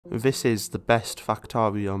This is the best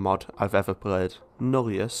Factorio mod I've ever played.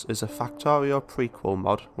 Nullius is a Factorio prequel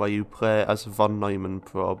mod where you play as Von Neumann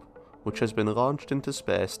probe, which has been launched into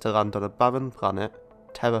space to land on a barren planet,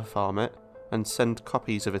 terraform it, and send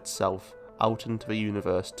copies of itself out into the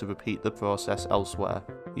universe to repeat the process elsewhere.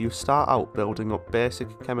 You start out building up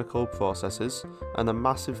basic chemical processes, and a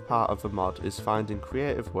massive part of the mod is finding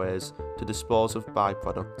creative ways to dispose of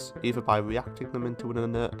byproducts, either by reacting them into an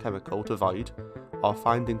inert chemical to void, or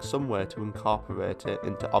finding some way to incorporate it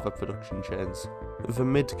into other production chains. The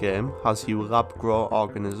mid-game has you lab-grow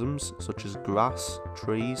organisms such as grass,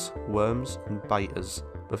 trees, worms and biters,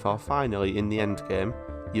 before finally in the endgame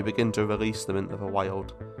you begin to release them into the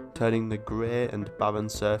wild, turning the grey and barren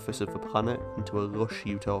surface of the planet into a lush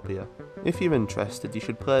utopia. If you're interested, you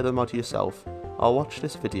should play the mod yourself, or watch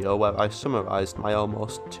this video where I summarised my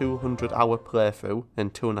almost 200-hour playthrough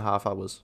in 2.5 hours.